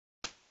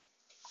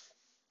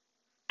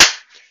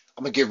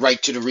I'm going to get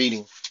right to the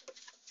reading.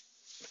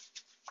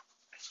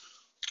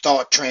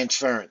 Thought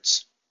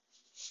transference.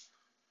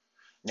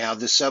 Now,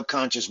 this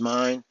subconscious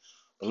mind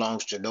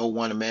belongs to no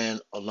one man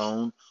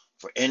alone,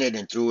 for in it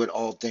and through it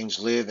all things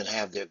live and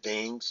have their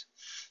beings.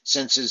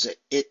 Since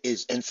it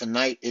is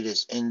infinite, it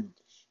is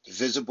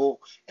indivisible,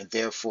 and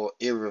therefore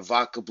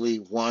irrevocably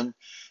one,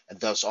 and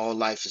thus all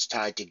life is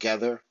tied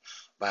together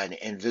by an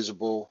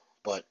invisible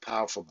but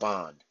powerful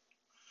bond.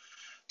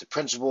 The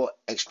principal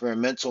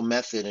experimental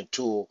method and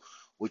tool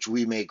which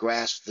we may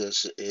grasp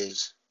this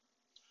is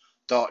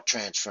thought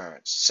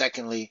transference.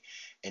 Secondly,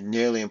 and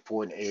nearly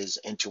important, is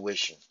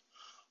intuition.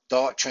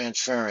 Thought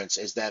transference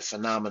is that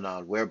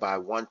phenomenon whereby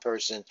one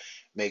person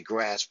may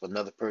grasp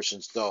another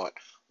person's thought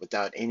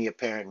without any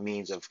apparent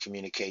means of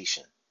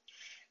communication.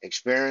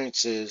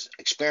 Experiments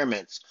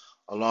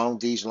along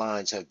these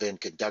lines have been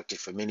conducted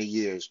for many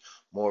years,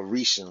 more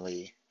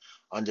recently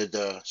under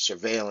the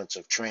surveillance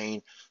of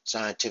trained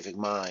scientific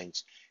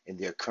minds, and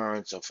the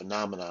occurrence of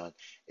phenomenon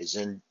is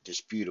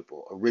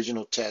indisputable.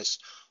 Original tests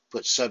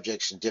put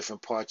subjects in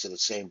different parts of the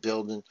same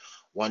building,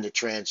 one to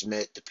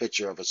transmit the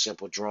picture of a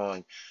simple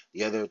drawing,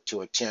 the other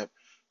to attempt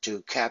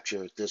to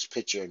capture this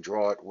picture and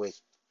draw it with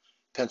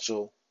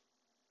pencil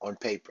on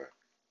paper.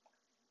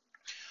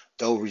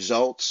 Though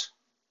results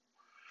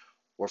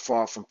were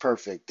far from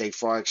perfect, they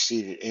far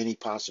exceeded any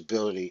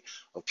possibility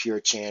of pure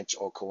chance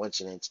or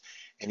coincidence,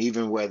 and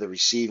even where the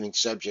receiving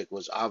subject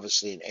was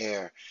obviously in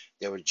error,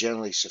 there was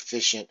generally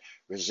sufficient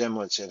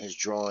resemblance in his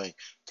drawing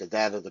to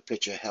that of the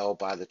picture held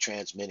by the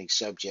transmitting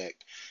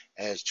subject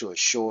as to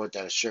assure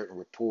that a certain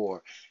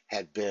rapport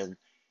had been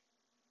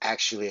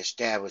actually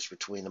established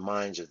between the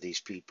minds of these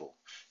people.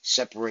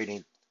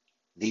 Separating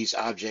these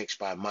objects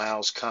by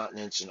miles,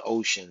 continents, and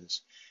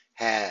oceans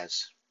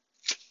has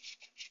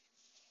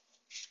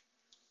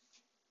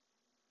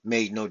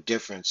made no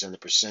difference in the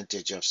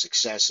percentage of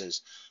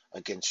successes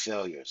against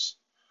failures.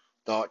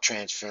 Thought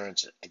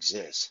transference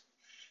exists.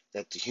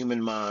 That the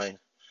human mind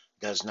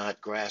does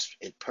not grasp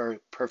it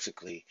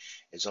perfectly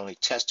is only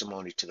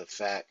testimony to the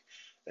fact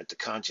that the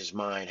conscious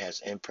mind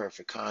has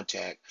imperfect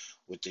contact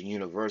with the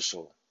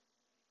universal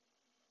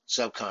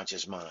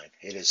subconscious mind.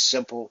 It is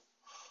simple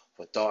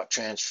for thought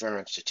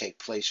transference to take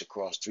place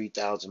across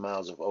 3,000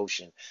 miles of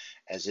ocean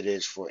as it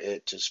is for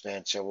it to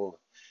span several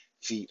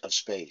feet of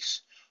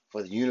space.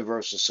 For the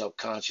universal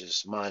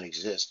subconscious mind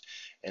exists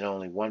in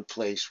only one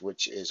place,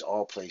 which is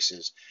all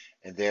places,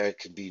 and there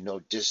can be no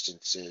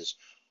distances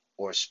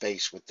or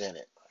space within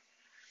it.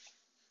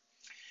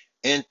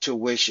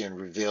 Intuition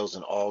reveals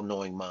an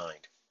all-knowing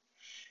mind.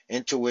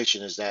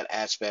 Intuition is that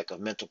aspect of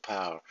mental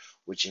power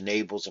which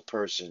enables a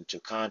person to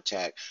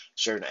contact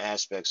certain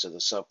aspects of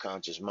the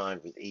subconscious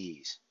mind with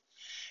ease.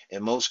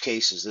 In most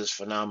cases, this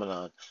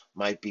phenomenon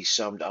might be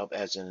summed up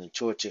as an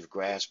intuitive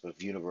grasp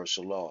of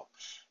universal law.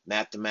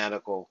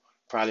 Mathematical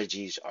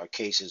prodigies are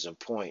cases in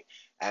point.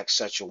 Ask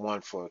such a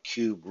one for a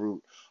cube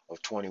root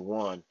of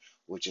 21,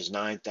 which is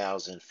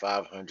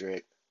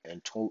 9,500,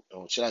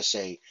 or should I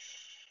say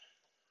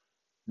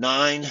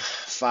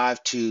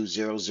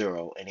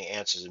 95200, and he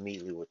answers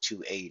immediately with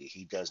 280.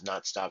 He does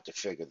not stop to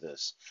figure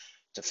this,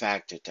 to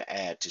factor, to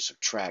add, to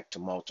subtract, to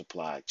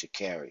multiply, to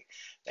carry.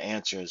 The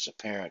answer is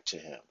apparent to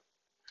him.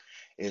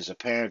 It is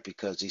apparent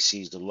because he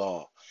sees the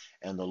law,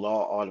 and the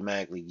law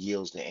automatically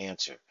yields the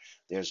answer.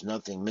 There's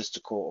nothing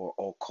mystical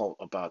or occult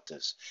about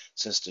this.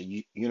 Since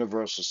the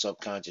universal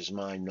subconscious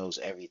mind knows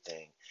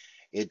everything,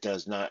 it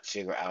does not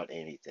figure out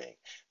anything.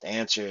 The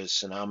answer is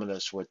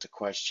synonymous with the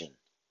question.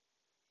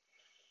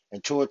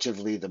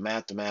 Intuitively, the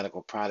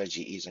mathematical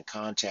prodigy is in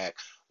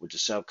contact with the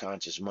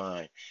subconscious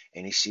mind,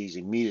 and he sees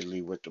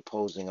immediately with the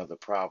posing of the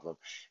problem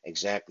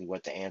exactly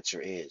what the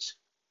answer is.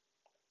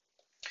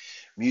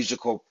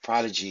 Musical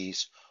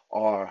prodigies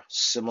are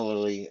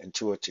similarly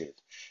intuitive.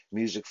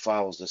 Music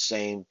follows the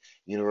same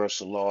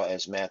universal law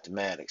as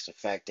mathematics, a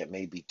fact that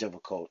may be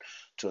difficult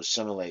to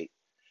assimilate.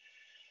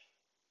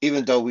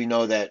 Even though we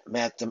know that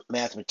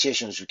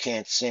mathematicians who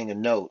can't sing a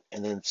note,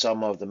 and then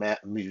some of the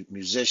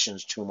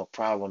musicians to whom a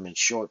problem in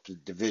short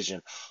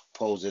division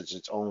poses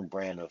its own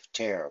brand of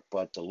terror,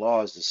 but the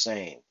law is the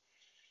same.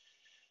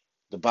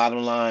 The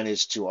bottom line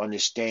is to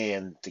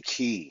understand the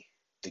key.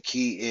 The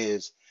key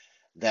is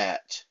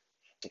that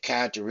the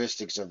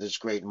characteristics of this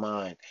great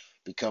mind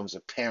becomes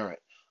apparent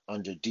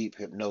under deep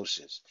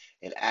hypnosis.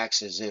 It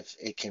acts as if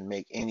it can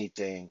make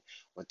anything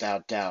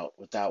without doubt,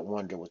 without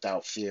wonder,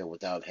 without fear,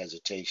 without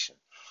hesitation.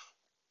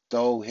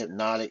 Though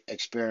hypnotic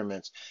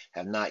experiments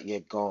have not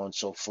yet gone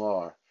so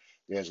far,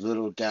 there is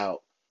little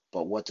doubt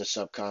but what the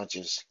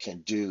subconscious can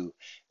do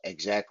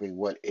exactly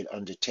what it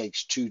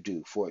undertakes to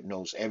do, for it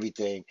knows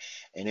everything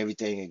and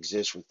everything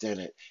exists within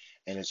it,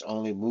 and its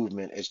only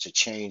movement is to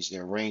change the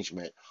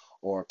arrangement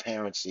or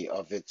apparency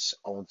of its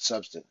own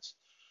substance.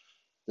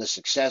 The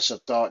success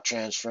of thought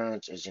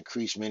transference is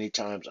increased many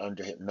times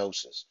under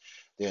hypnosis.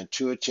 The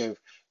intuitive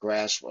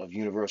grasp of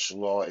universal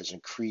law is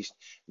increased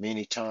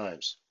many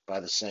times by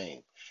the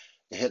same.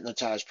 The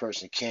hypnotized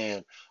person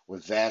can,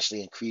 with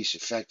vastly increased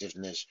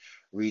effectiveness,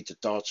 read the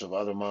thoughts of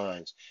other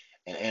minds,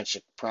 and answer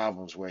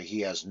problems where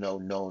he has no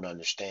known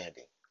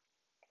understanding.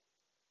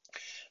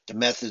 The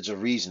methods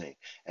of reasoning.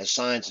 As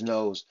science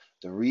knows,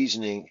 the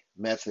reasoning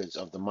methods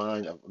of the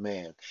mind of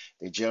man,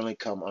 they generally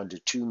come under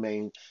two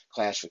main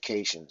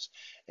classifications: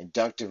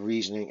 inductive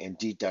reasoning and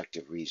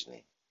deductive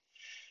reasoning.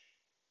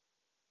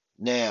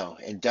 Now,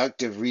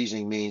 inductive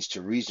reasoning means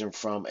to reason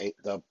from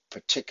the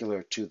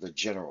particular to the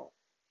general.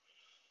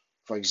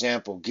 For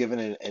example, given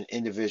an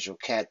individual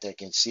cat that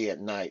can see at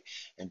night,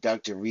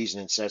 inductive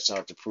reasoning sets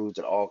out to prove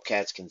that all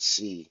cats can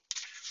see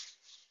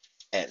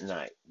at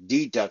night.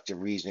 Deductive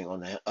reasoning,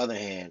 on the other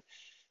hand,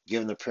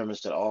 given the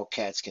premise that all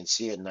cats can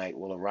see at night,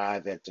 will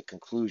arrive at the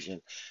conclusion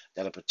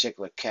that a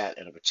particular cat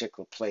in a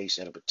particular place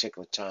at a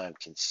particular time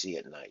can see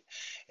at night.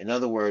 In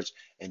other words,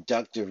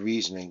 inductive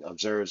reasoning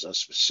observes a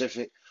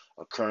specific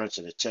occurrence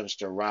and attempts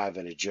to arrive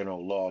at a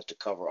general law to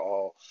cover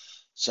all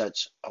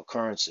such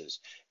occurrences.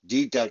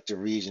 Deductive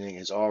reasoning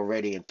is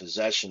already in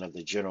possession of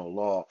the general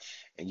law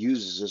and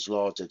uses this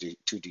law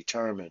to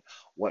determine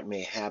what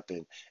may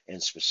happen in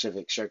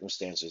specific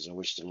circumstances in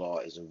which the law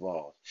is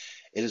involved.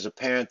 It is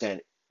apparent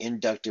that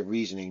inductive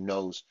reasoning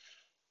knows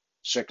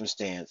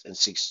circumstance and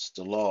seeks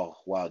the law,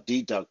 while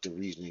deductive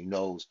reasoning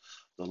knows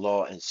the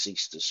law and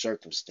seeks the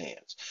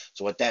circumstance.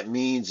 So what that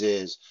means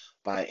is,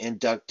 by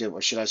inductive,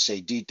 or should I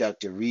say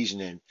deductive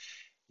reasoning,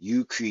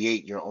 you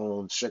create your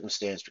own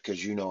circumstance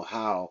because you know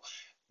how,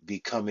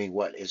 becoming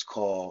what is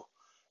called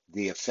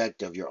the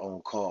effect of your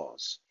own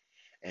cause,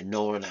 and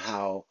knowing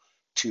how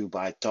to,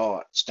 by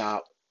thought,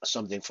 stop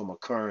something from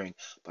occurring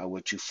by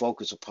what you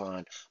focus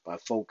upon, by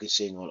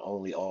focusing on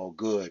only all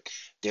good.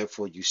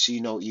 Therefore, you see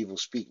no evil,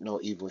 speak no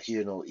evil,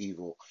 hear no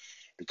evil,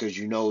 because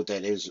you know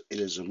that it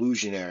is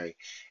illusionary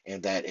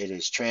and that it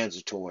is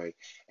transitory,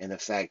 and the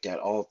fact that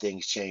all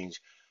things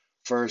change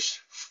first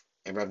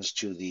in reference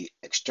to the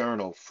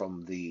external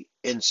from the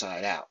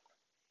inside out.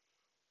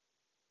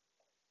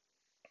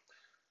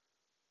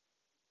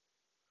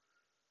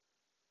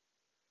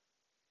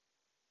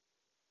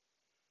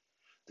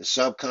 The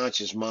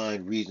subconscious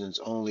mind reasons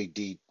only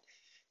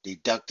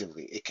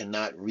deductively. It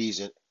cannot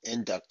reason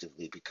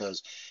inductively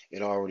because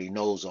it already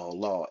knows all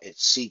law. It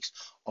seeks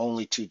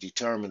only to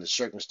determine the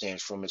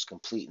circumstance from its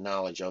complete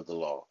knowledge of the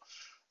law.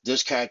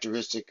 This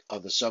characteristic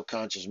of the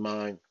subconscious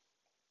mind,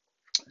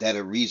 that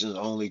it reasons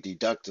only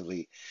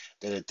deductively,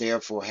 that it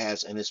therefore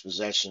has in its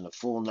possession the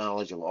full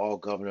knowledge of all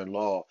governing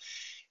law,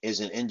 is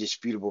an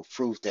indisputable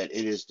proof that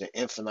it is the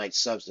infinite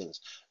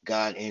substance,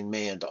 God in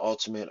man, the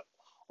ultimate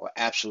or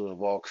absolute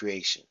of all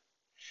creation.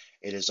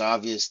 It is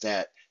obvious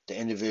that the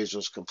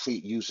individual's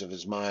complete use of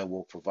his mind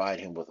will provide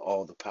him with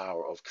all the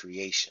power of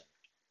creation.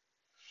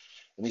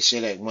 Let me say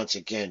that once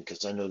again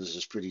because I know this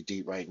is pretty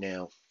deep right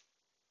now.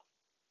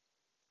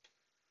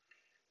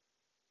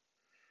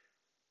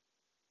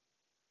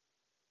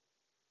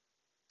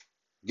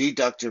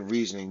 Deductive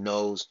reasoning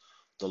knows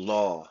the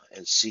law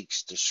and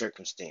seeks the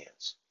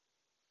circumstance.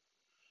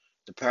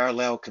 The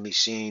parallel can be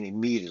seen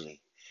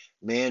immediately.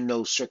 Man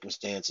knows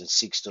circumstance and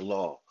seeks the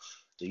law.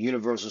 The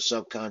universal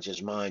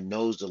subconscious mind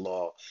knows the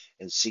law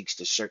and seeks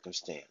the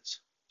circumstance.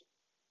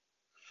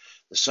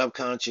 The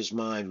subconscious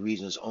mind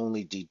reasons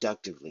only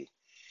deductively.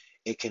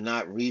 It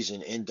cannot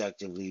reason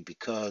inductively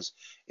because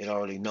it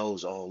already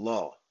knows all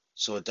law.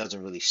 So it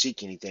doesn't really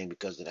seek anything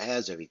because it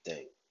has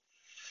everything.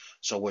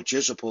 So what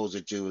you're supposed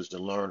to do is to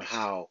learn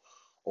how,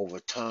 over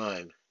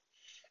time,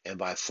 and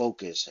by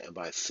focus and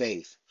by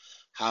faith,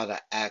 how to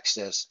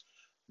access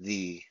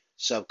the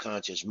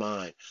subconscious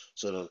mind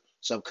so the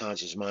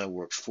subconscious mind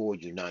works for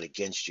you, not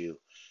against you,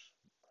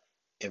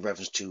 in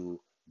reference to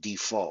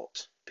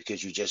default,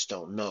 because you just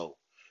don't know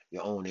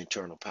your own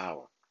internal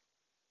power.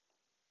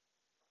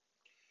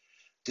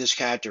 This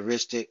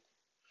characteristic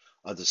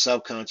of the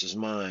subconscious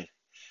mind,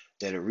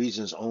 that it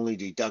reasons only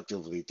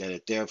deductively, that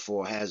it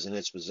therefore has in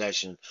its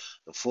possession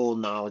the full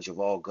knowledge of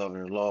all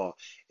governing law,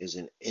 is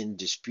an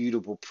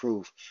indisputable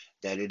proof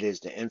that it is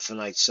the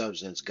infinite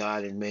substance,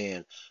 God in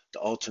man,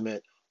 the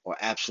ultimate or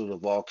absolute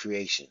of all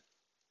creation.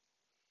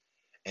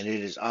 And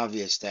it is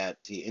obvious that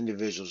the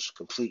individual's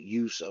complete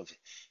use of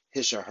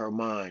his or her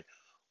mind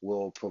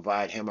will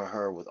provide him or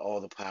her with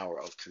all the power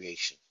of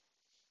creation.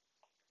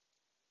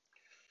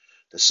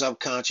 The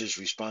subconscious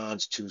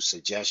responds to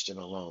suggestion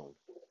alone.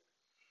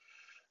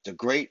 The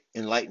great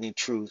enlightening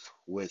truth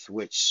with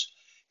which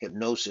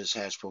hypnosis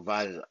has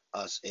provided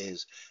us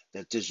is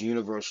that this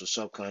universal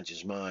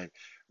subconscious mind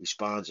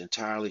responds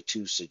entirely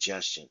to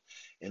suggestion.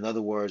 In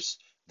other words,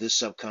 this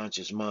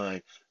subconscious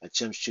mind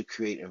attempts to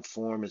create in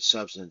form and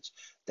substance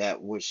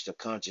that which the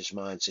conscious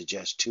mind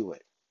suggests to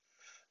it.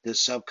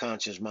 This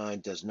subconscious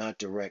mind does not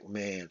direct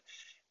man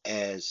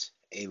as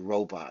a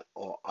robot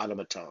or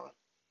automaton,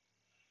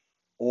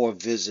 or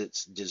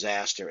visits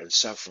disaster and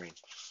suffering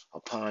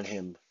upon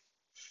him,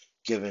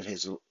 given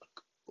his,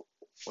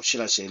 or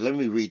should I say, let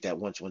me read that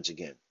once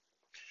again.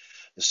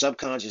 The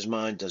subconscious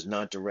mind does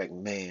not direct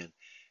man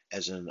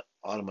as an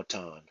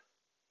automaton,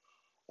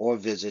 or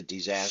visit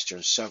disaster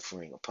and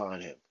suffering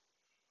upon him,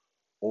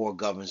 or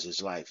governs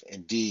his life.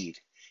 Indeed,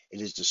 it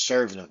is the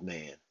servant of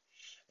man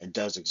and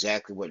does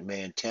exactly what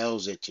man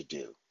tells it to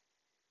do.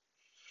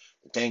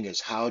 The thing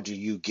is, how do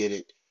you get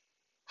it?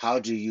 How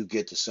do you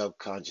get the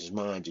subconscious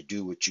mind to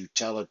do what you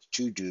tell it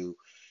to do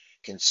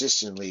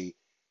consistently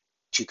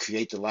to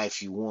create the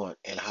life you want,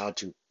 and how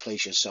to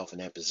place yourself in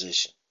that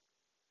position?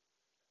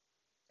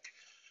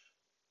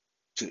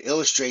 To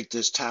illustrate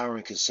this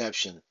towering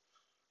conception,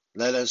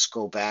 let us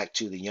go back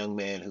to the young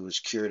man who was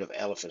cured of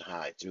elephant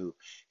hide through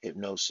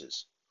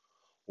hypnosis.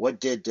 What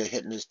did the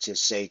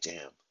hypnotist say to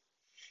him?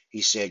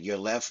 He said, "Your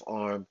left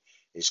arm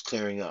is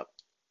clearing up."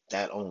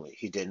 That only.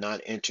 He did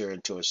not enter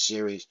into a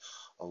series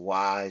of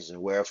whys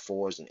and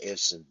wherefores and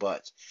ifs and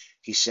buts.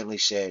 He simply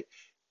said,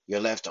 "Your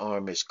left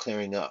arm is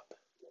clearing up."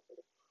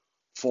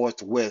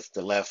 Forthwith,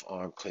 the left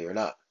arm cleared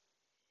up.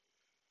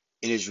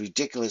 It is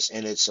ridiculous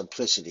in its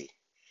simplicity.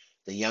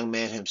 The young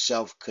man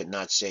himself could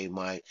not say,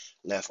 "My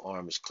left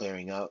arm is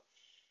clearing up,"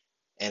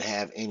 and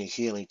have any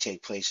healing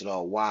take place at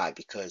all. Why?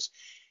 Because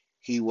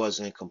he was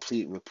in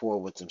complete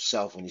rapport with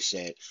himself when he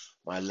said,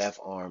 "My left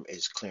arm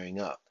is clearing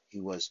up." He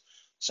was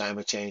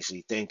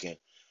simultaneously thinking,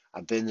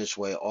 "I've been this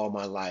way all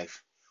my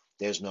life.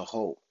 There's no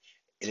hope.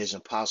 It is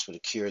impossible to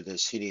cure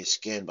this hideous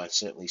skin by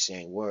simply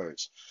saying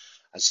words.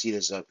 I see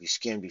this ugly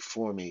skin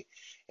before me,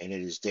 and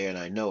it is there, and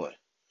I know it."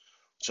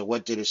 So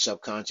what did his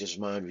subconscious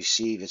mind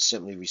receive? It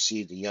simply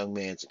received the young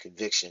man's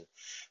conviction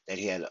that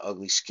he had an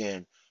ugly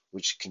skin,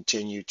 which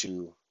continued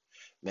to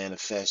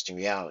manifest in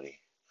reality.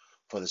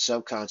 For the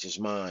subconscious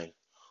mind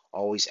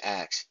always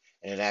acts,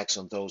 and it acts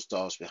on those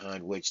thoughts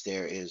behind which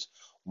there is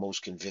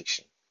most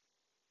conviction.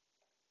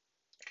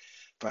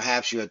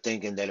 Perhaps you are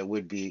thinking that it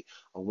would be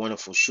a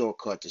wonderful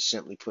shortcut to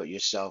simply put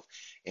yourself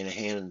in the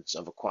hands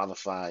of a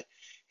qualified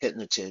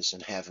hypnotist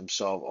and have him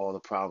solve all the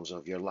problems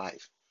of your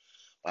life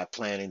by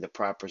planting the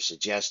proper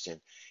suggestion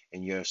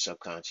in your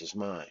subconscious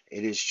mind.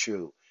 It is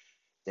true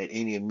that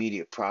any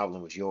immediate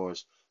problem of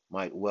yours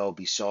might well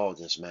be solved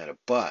in this manner,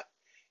 but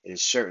it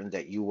is certain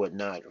that you would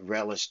not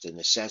relish the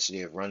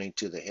necessity of running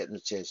to the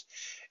hypnotist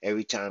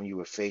every time you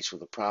were faced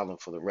with a problem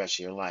for the rest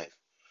of your life.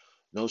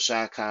 No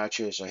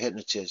psychiatrist or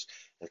hypnotist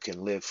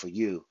can live for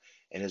you,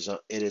 and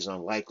it is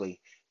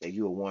unlikely that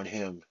you will want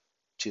him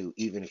to,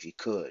 even if he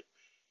could.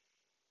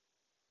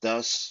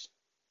 Thus,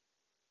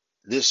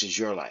 this is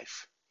your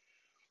life.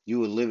 You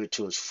will live it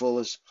to its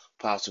fullest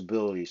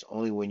possibilities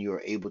only when you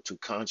are able to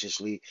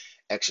consciously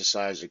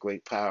exercise the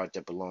great power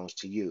that belongs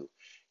to you.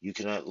 You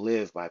cannot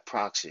live by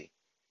proxy,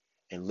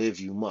 and live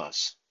you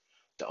must.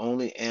 The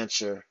only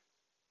answer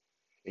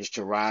is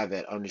to arrive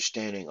at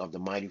understanding of the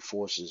mighty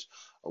forces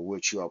of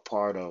which you are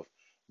part of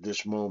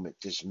this moment,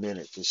 this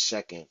minute, this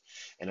second,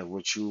 and of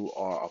which you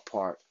are a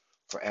part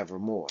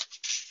forevermore.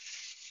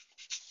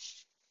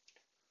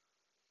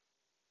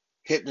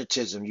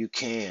 Hypnotism you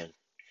can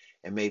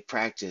and may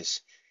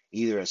practice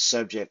either as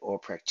subject or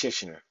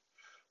practitioner,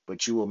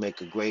 but you will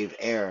make a grave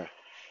error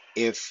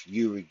if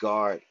you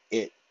regard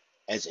it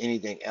as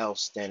anything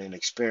else than an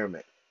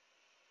experiment.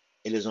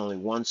 It is only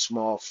one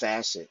small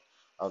facet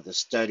of the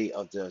study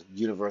of the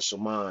universal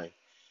mind,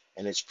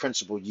 and its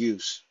principal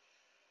use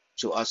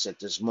to us at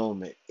this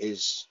moment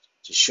is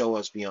to show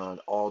us beyond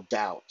all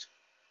doubt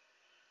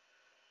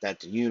that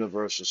the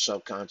universal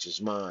subconscious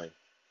mind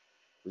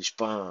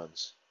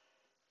responds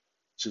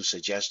to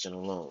suggestion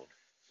alone.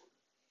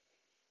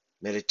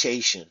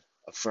 Meditation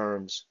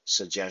affirms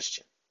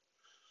suggestion.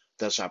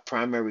 Thus, our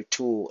primary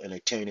tool in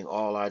attaining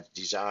all our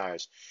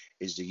desires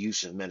is the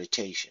use of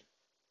meditation.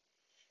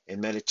 In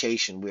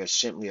meditation, we are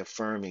simply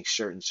affirming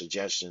certain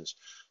suggestions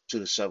to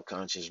the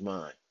subconscious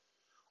mind.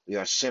 We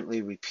are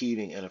simply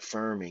repeating and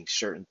affirming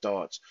certain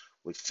thoughts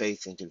with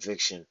faith and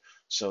conviction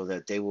so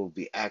that they will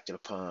be acted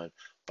upon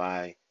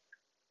by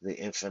the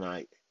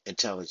infinite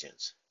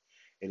intelligence.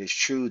 It is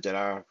true that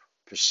our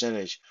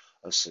percentage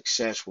of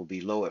success will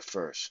be low at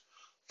first,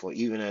 for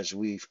even as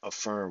we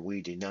affirm,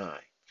 we deny.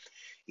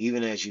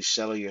 Even as you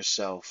settle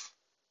yourself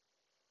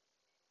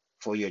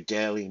for your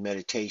daily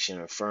meditation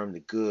and affirm the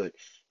good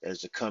that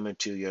is to come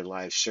into your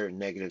life, certain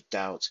negative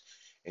doubts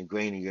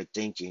ingrained in your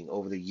thinking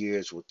over the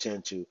years will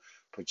tend to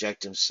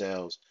project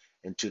themselves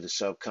into the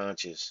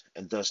subconscious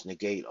and thus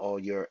negate all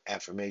your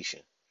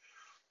affirmation.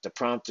 The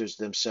prompters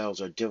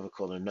themselves are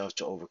difficult enough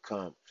to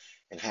overcome,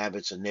 and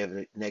habits of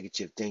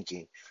negative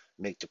thinking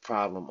make the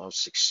problem of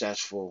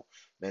successful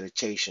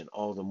meditation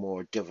all the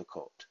more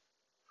difficult.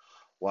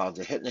 While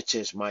the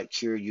hypnotist might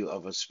cure you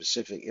of a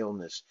specific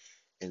illness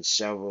in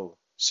several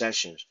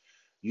sessions,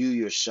 you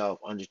yourself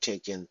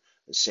undertaking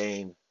the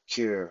same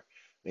cure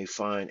may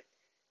find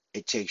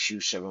it takes you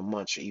several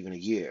months or even a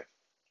year.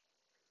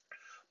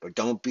 But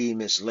don't be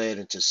misled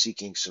into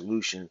seeking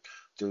solution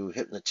through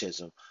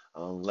hypnotism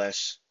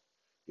unless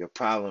your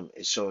problem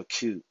is so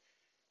acute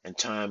and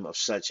time of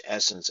such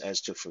essence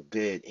as to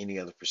forbid any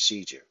other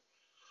procedure.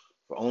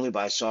 For only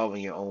by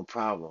solving your own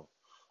problem,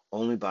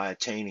 only by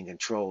attaining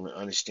control and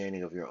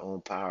understanding of your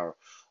own power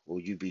will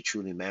you be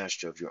truly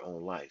master of your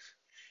own life.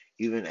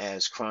 Even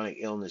as chronic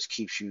illness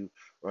keeps you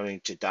running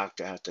to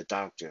doctor after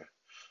doctor,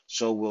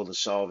 so will the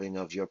solving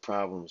of your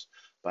problems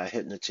by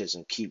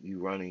hypnotism keep you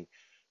running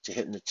to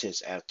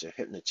hypnotist after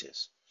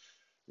hypnotist.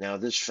 Now,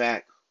 this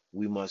fact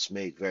we must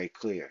make very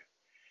clear.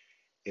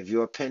 If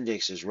your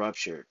appendix is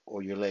ruptured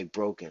or your leg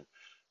broken,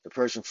 the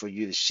person for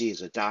you to see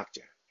is a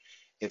doctor.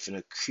 If an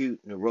acute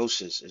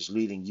neurosis is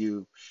leading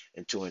you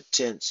into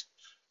intense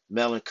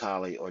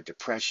melancholy or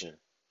depression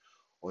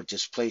or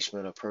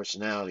displacement of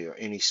personality or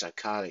any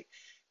psychotic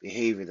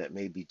behavior that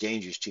may be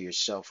dangerous to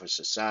yourself or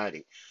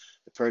society,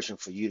 the person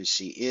for you to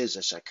see is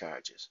a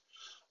psychiatrist.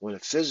 When a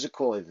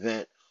physical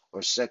event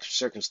or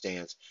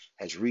circumstance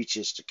has reached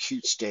its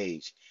acute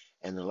stage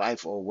and the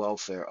life or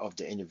welfare of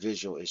the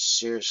individual is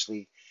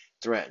seriously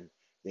threatened,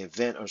 the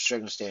event or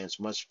circumstance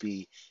must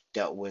be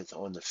dealt with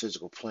on the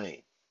physical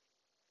plane.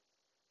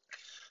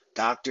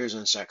 Doctors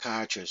and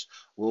psychiatrists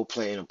will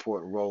play an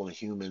important role in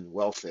human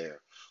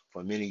welfare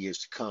for many years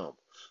to come,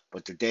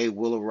 but the day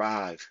will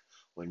arrive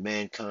when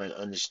mankind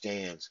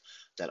understands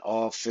that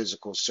all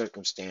physical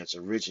circumstance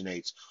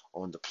originates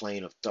on the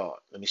plane of thought.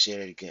 Let me say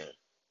that again.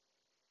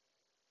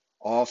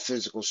 All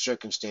physical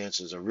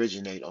circumstances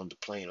originate on the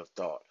plane of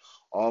thought.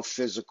 All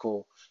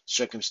physical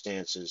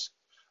circumstances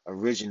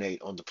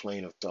originate on the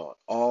plane of thought.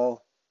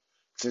 All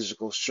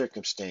physical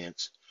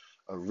circumstance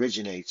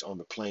originates on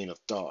the plane of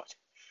thought.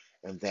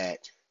 And that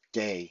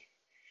day,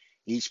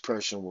 each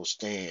person will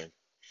stand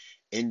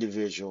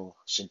individual,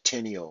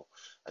 centennial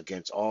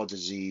against all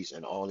disease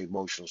and all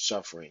emotional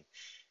suffering,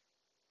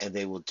 and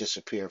they will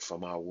disappear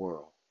from our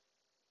world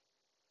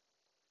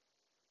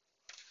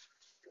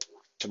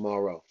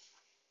tomorrow.